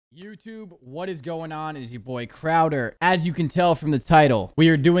YouTube, what is going on? It is your boy Crowder. As you can tell from the title, we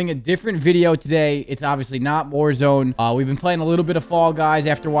are doing a different video today. It's obviously not Warzone. We've been playing a little bit of Fall Guys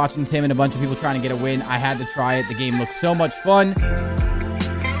after watching Tim and a bunch of people trying to get a win. I had to try it. The game looked so much fun.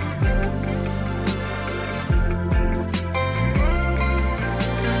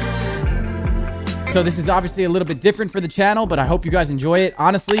 So this is obviously a little bit different for the channel, but I hope you guys enjoy it.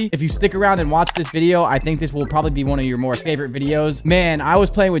 Honestly, if you stick around and watch this video, I think this will probably be one of your more favorite videos. Man, I was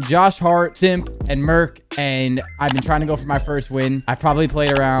playing with Josh, Hart, Simp, and MerK, and I've been trying to go for my first win. I probably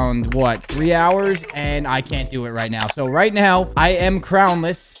played around, what, 3 hours, and I can't do it right now. So right now, I am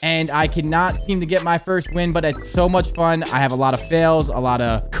crownless, and I cannot seem to get my first win, but it's so much fun. I have a lot of fails, a lot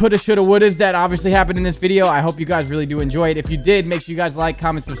of coulda, shoulda, wouldas that obviously happened in this video. I hope you guys really do enjoy it. If you did, make sure you guys like,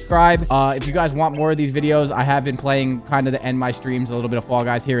 comment, subscribe. If you guys want more of these videos, I have been playing kind of to end my streams, a little bit of Fall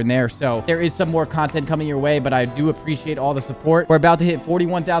Guys here and there, so there is some more content coming your way, but I do appreciate all the support. We're about to hit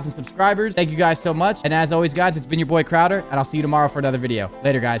 41,000 subscribers. Thank you guys so much, and as always, guys, it's been your boy Crowder, and I'll see you tomorrow for another video.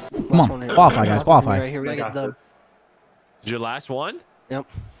 Later, guys. Come on, qualify, guys, qualify. Right here, we gotta get the... Is your last one? Yep.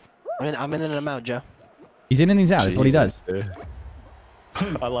 I'm in and I'm out, Joe. He's in and he's out. That's what he does.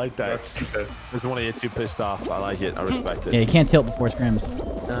 I like that. Doesn't want to get too pissed off. I like it. I respect it. Yeah, you can't tilt before scrims.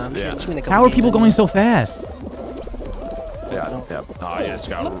 Yeah. How are people going so fast? Yeah, yeah. Oh, I just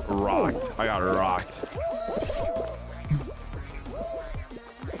got rocked. I got rocked.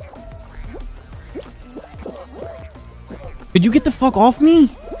 Could you get the fuck off me?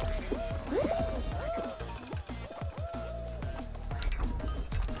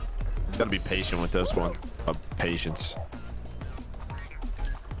 Gotta be patient with this one. Patience.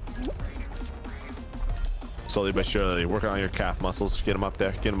 Slowly but surely, working on your calf muscles. Get them up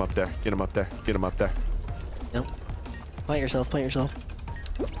there. Get them up there. Get them up there. Get them up there. Nope. Plant yourself. Plant yourself.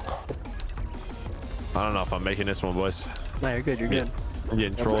 I don't know if I'm making this one, boys. No, you're good. You're good. I'm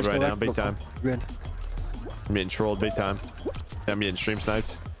getting trolled right now, big time. You're good. I'm getting trolled big time. I'm getting stream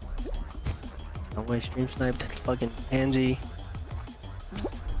sniped. No way, stream sniped. Fucking handsy.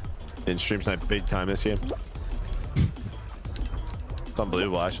 Getting stream sniped big time this game. It's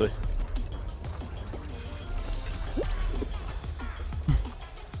unbelievable, actually.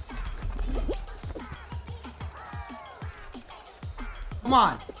 Come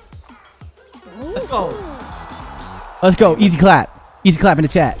on. Let's go. Let's go. Easy clap. Easy clap in the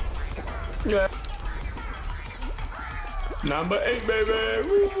chat. Yeah. Number 8, baby.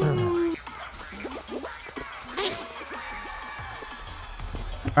 Woo.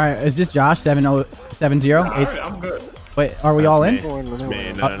 All right, is this Josh 7070? Alright, I'm good. Wait, are we all in? It's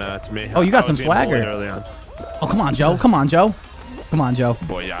me. No, it's me. Oh, you got some swagger. Oh, come on, Joe. Come on, Joe. Come on, Joe.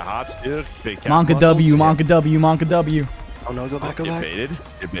 Boy, yeah, hops, dude. Big Monka W, Monka W, Monka W. Oh no, go back, go back. Baited.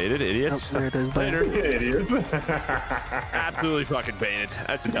 You're baited, idiots. Oh, there it is, Later. Idiots. Absolutely fucking baited.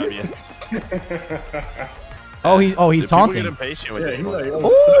 That's a W. He's taunting. Get impatient with it. Like,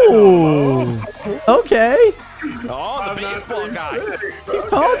 Ooh. Okay. Oh, the baseball guy. He's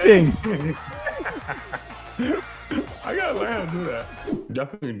taunting. I gotta learn how to do that.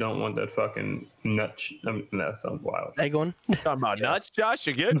 Definitely don't want that fucking nut. That sounds wild. Egg one. Talking about nuts, Josh?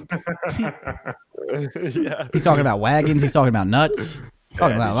 You good? Yeah. He's talking about wagons. He's talking about nuts.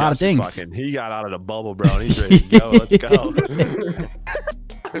 Talking about a lot of things. He got out of the bubble, bro. And he's ready to go. Let's go.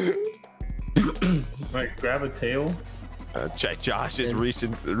 Right, grab a tail. Check Josh's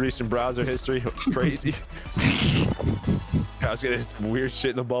recent browser history. Crazy. Guy's getting some weird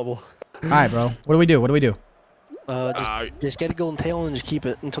shit in the bubble. All right, bro. What do we do? What do we do? Just get a golden tail and just keep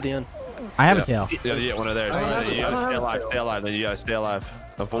it until the end. I have a tail. You gotta get one of theirs. You gotta stay alive. Stay alive. Then you gotta stay alive.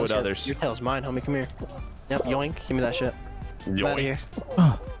 Avoid others. Your tail's mine, homie. Come here. Yep, yoink. Give me that shit. I'm out of here.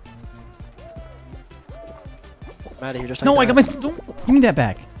 Oh. I'm out of here. Just No, like I got my. Don't give me that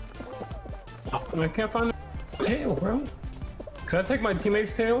back. I can't find the tail, bro. Can I take my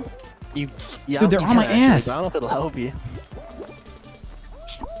teammate's tail? Yeah, Dude, they're on my ass. I don't know if it'll help you.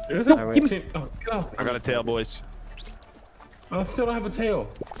 Is No, it? give me... Oh, get off. I got a tail, boys. I still don't have a tail.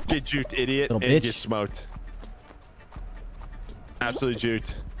 Get juked, idiot. Little and bitch. get smoked. Absolutely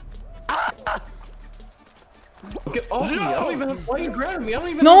juked. Get off me. I don't even have... Why are you grabbing me? I don't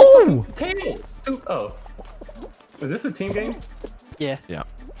even No! have a tail. Oh. Is this a team game? Yeah. Yeah.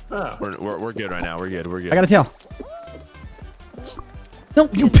 Oh. We're good right now. We're good. We're good. I got a tail. No,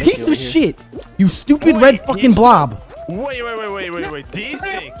 you piece of shit. You stupid red fucking blob. Wait.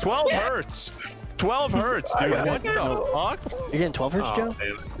 Desync. 12 hertz. 12 hertz, dude. What the fuck? You're getting 12 hertz, Joe?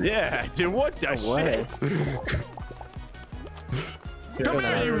 Yeah, dude. What the shit? Come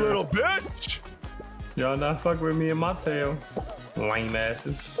here, you little bitch. Y'all not fuck with me and my tail. Lame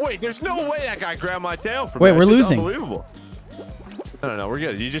asses. Wait, there's no way that guy grabbed my tail from Wait, me. we're That's just losing. Unbelievable. No, we're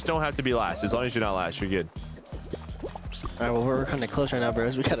good. You just don't have to be last. As long as you're not last, you're good. Alright, well, we're kind of close right now,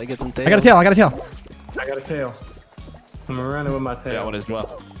 bros. We gotta get some tails. I got a tail. I got a tail. I got a tail. I'm running with my tail. That one as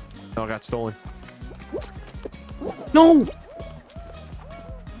well. No, I got stolen. No.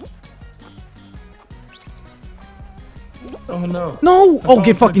 Oh no. No. Oh,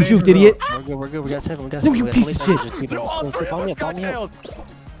 get fucking juked, idiot. We're good, we're good. We got 7. We got No, 7. you We got piece of 20 shit. seconds. Just keep it- No, all Let's three follow of me us up, follow got me up. tails.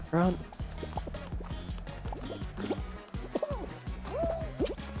 Run.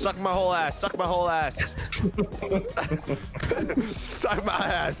 Suck my whole ass. Suck my whole ass. Suck my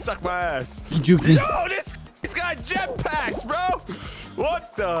ass. Suck my ass. He juked me. Yo, this got jetpacks, bro.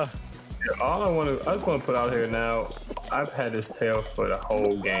 What the? I just want to put out here now. I've had this tail for the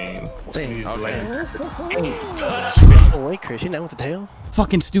whole game. Same. He's Okay. laying. Oh, wait, Chris, you down with the tail?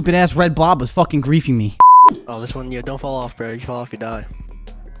 Fucking stupid ass red blob was fucking griefing me. Oh, this one, yeah, don't fall off, bro. You fall off, you die.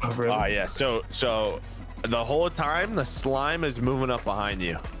 Oh, really? Oh yeah. So the whole time the slime is moving up behind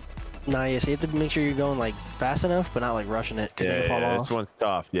you. Nah, yeah, so you have to make sure you're going, like, fast enough, but not, like, rushing it. Cause then you fall Yeah, off. this one's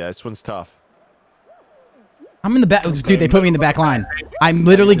tough. Yeah, this one's tough. I'm in the back. Dude, they put me in the back line. I'm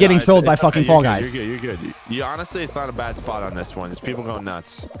literally getting No, trolled by it's fucking okay. Fall You're Guys. good, You're good. You honestly, it's not a bad spot on this one. There's people going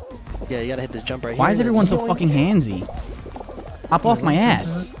nuts. Yeah, you gotta hit this jump right here. Why is and then- everyone so fucking handsy? Hop off my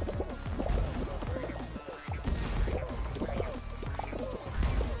ass.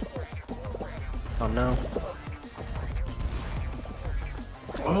 Oh, no.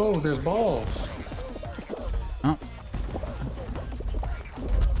 Oh, there's balls. Oh.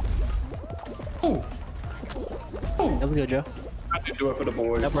 Oh. There we go, Joe. I have to do it for the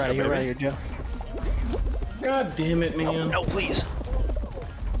boys. Up right here, Joe. God damn it, man. No, please.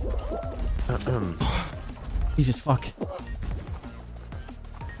 Jesus fuck.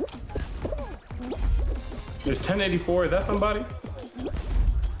 There's 1084. Is that somebody?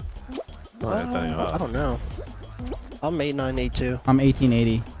 I don't know. I'm 8982. I'm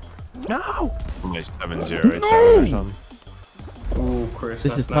 1880. No! 7-0. No! Ooh, Chris.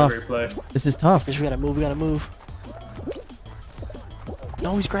 This that's is not tough. a great play. This is tough. Chris, we gotta move, we gotta move.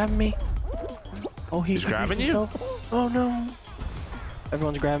 No, he's grabbing me. Oh, He's grabbing you? No. Oh, no.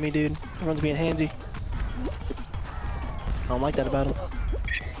 Everyone's grabbing me, dude. Everyone's being handsy. I don't like that about him.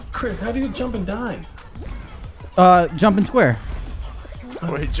 Chris, how do you jump and dive? Jump and square.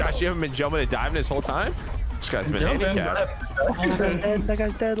 Wait, Josh, you haven't been jumping and diving this whole time? This guy's been handicapped. Oh, that guy's dead. That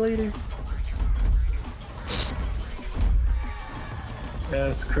guy's dead later.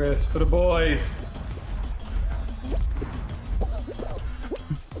 Yes, Chris, for the boys.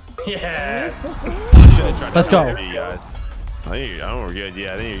 Yeah. Let's go. I think we're good.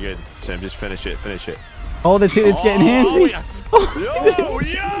 Yeah, I think you're good. Sam, just finish it. Finish it. Oh, it's getting handsy. Yeah. Oh,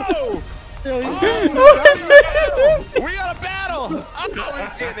 Yo! We got a battle! Oh,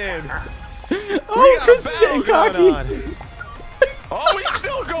 he's getting in. Oh, Chris is getting cocky. Oh, he's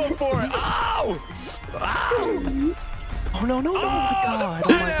still going for it. Ow! Ow! Oh, no, no, no. Oh, my God. Oh,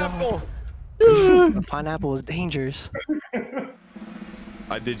 my Pineapple. God. Pineapple is dangerous.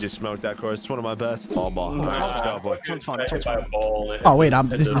 I did just smoke that course. It's one of my best. All ball. All right, let's go, boy. This one's fun. This Hit one's by a fun. ball. Oh wait,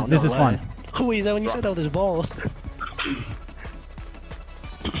 this is way. fun. Who is that when you said, oh, there's balls?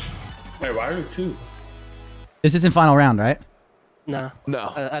 Hey, why are there two? This isn't final round, right? Nah.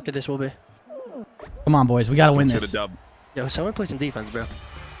 No. After this will be. Come on, boys. We gotta win Let's this. get a dub. Yo, someone play some defense, bro.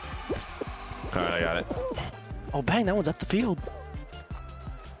 All right, I got it. Oh, bang, that one's up the field.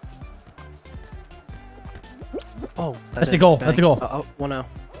 Oh, That's a goal. Bang. That's a goal. Oh, 1-0.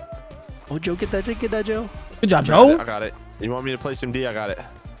 Oh, Joe, get that, get that, Joe. Good job, I Joe. got it. You want me to play some D? I got it.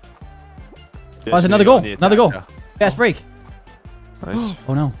 Oh, that's another goal. Another goal. Fast break. Nice.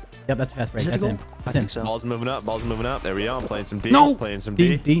 Oh no. Yep, that's a fast break. Is it a That's goal? him. I That's him. think so. Ball's moving up. Ball's moving up. There we go. I'm playing some D. No. Playing some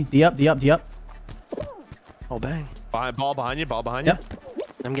D, D. D up, D up, D up. Oh, bang. Ball behind you. Ball behind Yep. you.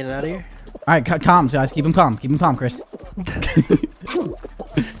 I'm getting out of here. All right, calm, guys. Keep him calm. Keep him calm, Chris.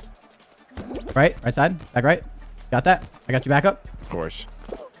 Right side. Back right. Got that. I got you back up. Of course.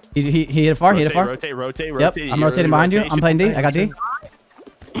 He hit it far. He hit it far. Rotate. Yep. I'm rotating behind you. I'm playing D. I got D.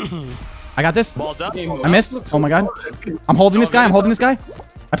 I got this. Ball's up. I missed. Oh my god. I'm holding this guy.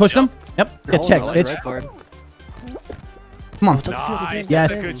 I pushed him. Yep. Get checked, I like bitch. red card. Come on. Nice. Yes.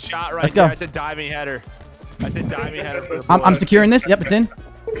 That's a good shot right Let's go. there. That's a diving header. That's a diving header for the I'm boys. securing this. Yep, it's in.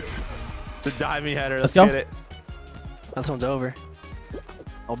 It's a diving header. Let's Let's go. get it. That one's over.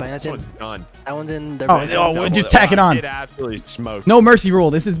 Oh, bang, that's This in. one's done. That one's in. They're Oh, ready. oh, Double just it. tack it Wow, on. It absolutely smoked. No mercy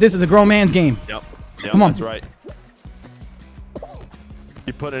rule. This is a grown man's game. Yep. Come on. That's right.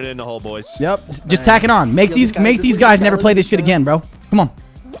 You put it in the hole, boys. Yep. Just tack it on. Make these guys never play this shit again, bro. Come on.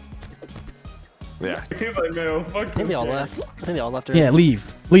 Yeah. He's like, man, fuck I think they all left. I think they all left. Yeah, leave.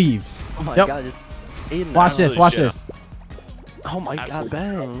 Oh my Yep. god. Just Aiden, Watch Holy this. Watch shit. this. Oh my god,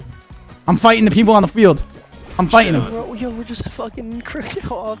 bang. I'm fighting the people on the field. I'm fighting them. Yo, we're just fucking cracking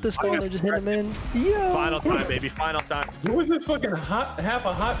off this phone. They're just hitting him in. Yo. Final time, baby. Final time. Who is this fucking half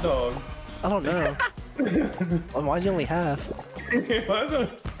a hot dog? I don't know. Why is he only half?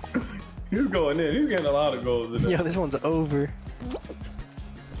 He's going in. He's getting a lot of goals in there. Yo, this one's over.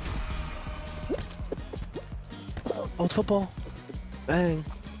 Oh, it's football. Bang.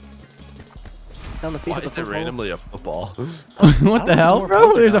 Down the field. Why is there randomly a football? What the hell,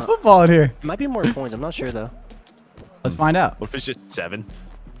 bro? There's a football in here. It might be more points. I'm not sure though. Let's find out. What if it's just 7?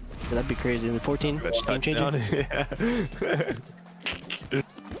 Yeah, that'd be crazy. 14. Game changer. Yeah.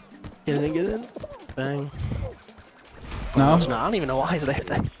 Get in. Bang. No. No, I don't even know why he's there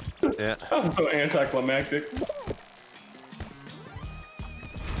then. Yeah. That was so anticlimactic.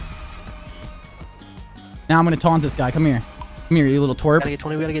 Now I'm gonna taunt this guy. Come here. Come here, you little twerp. Gotta get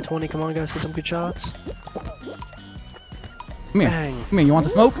 20. We gotta get 20. Come on, guys. Get some good shots. Come here. Bang. Come here. You want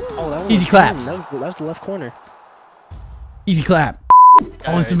the smoke? Oh, that one Easy was clap. clean. That was the left corner. Easy clap.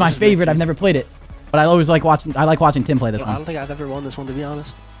 Oh, this is my favorite. I've never played it, but I always like watching. I like watching Tim play this I one. don't think I've ever won this one, to be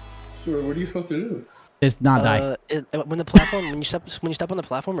honest. What are you supposed to do? Just not die. When the platform, when you step on the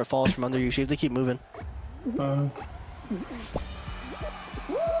platform, it falls from under you. So you have to keep moving.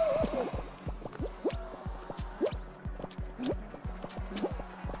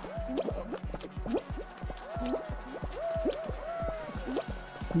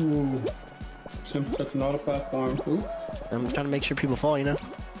 Ooh. Simp's touching all the platforms. Ooh. I'm trying to make sure people fall, you know?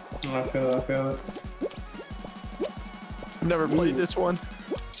 I feel it. I've never played this one.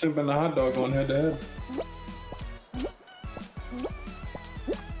 Simp and the hot dog going head to head.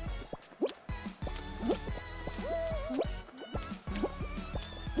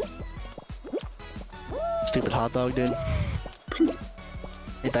 Stupid hot dog, dude.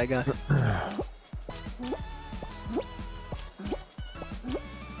 Hate that guy.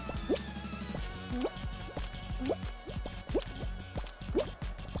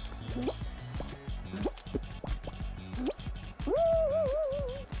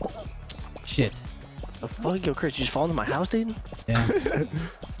 Shit. The fuck, yo, Chris, you just fall into my house, dude? Yeah.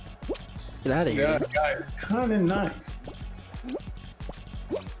 Get out of here. Yeah, guys, kind of nice.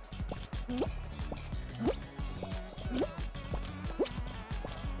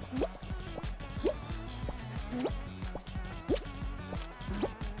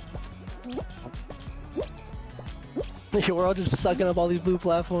 We're all just sucking up all these blue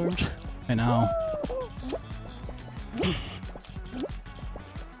platforms. I know.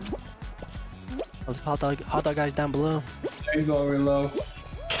 Hot dog guys down below. He's already low.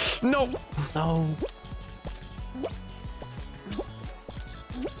 No. No.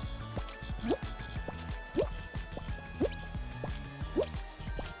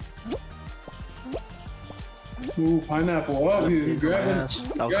 Ooh, pineapple. Oh, he's grabbing.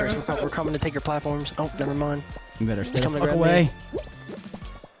 Oh, Chris, we're coming to take your platforms. Oh, never mind. You better stay the coming to fuck grab away. me.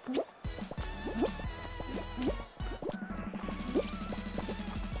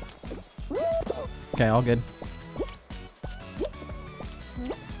 Okay, all good.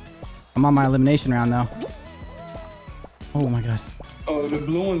 I'm on my elimination round though. Oh my god. Oh, the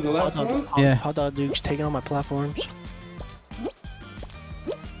blue one's the last one? Yeah. Hot dog dude's taking all my platforms.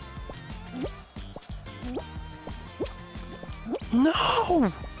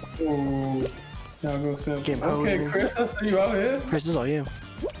 No! Ooh. Y'all go Simp. Game Okay, over. Chris, I see you out here. Chris, this is all you.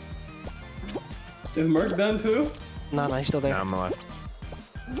 Is MerK done too? Nah, he's still there. Nah, I'm alive.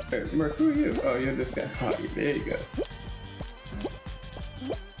 Hey, MerK, who are you? Oh, you're this guy. Oh, there you go.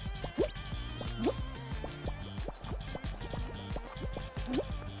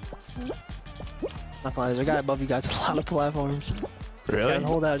 Not fine. There's a guy above you guys with a lot of platforms. Really? Yeah,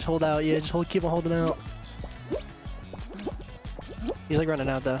 hold out, just hold out. Yeah, just keep on holding out. He's like running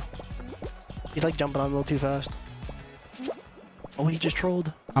out though. He's like jumping on a little too fast. Oh, he just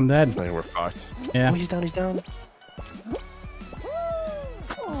trolled. I'm dead. I think we're fucked. Yeah. Oh, he's down, he's down.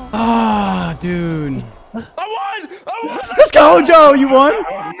 Ah, dude. I won! Let's go, Joe. You won. Oh,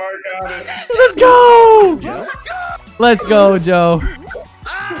 MerK got it. Let's go. Let's go, Joe.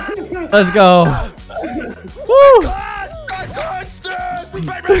 Let's go. Woo.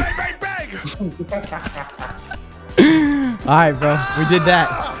 Bang, bang, bang, bang, bang! All right, bro. We did that.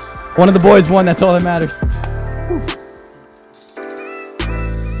 One of the boys won. That's all that matters.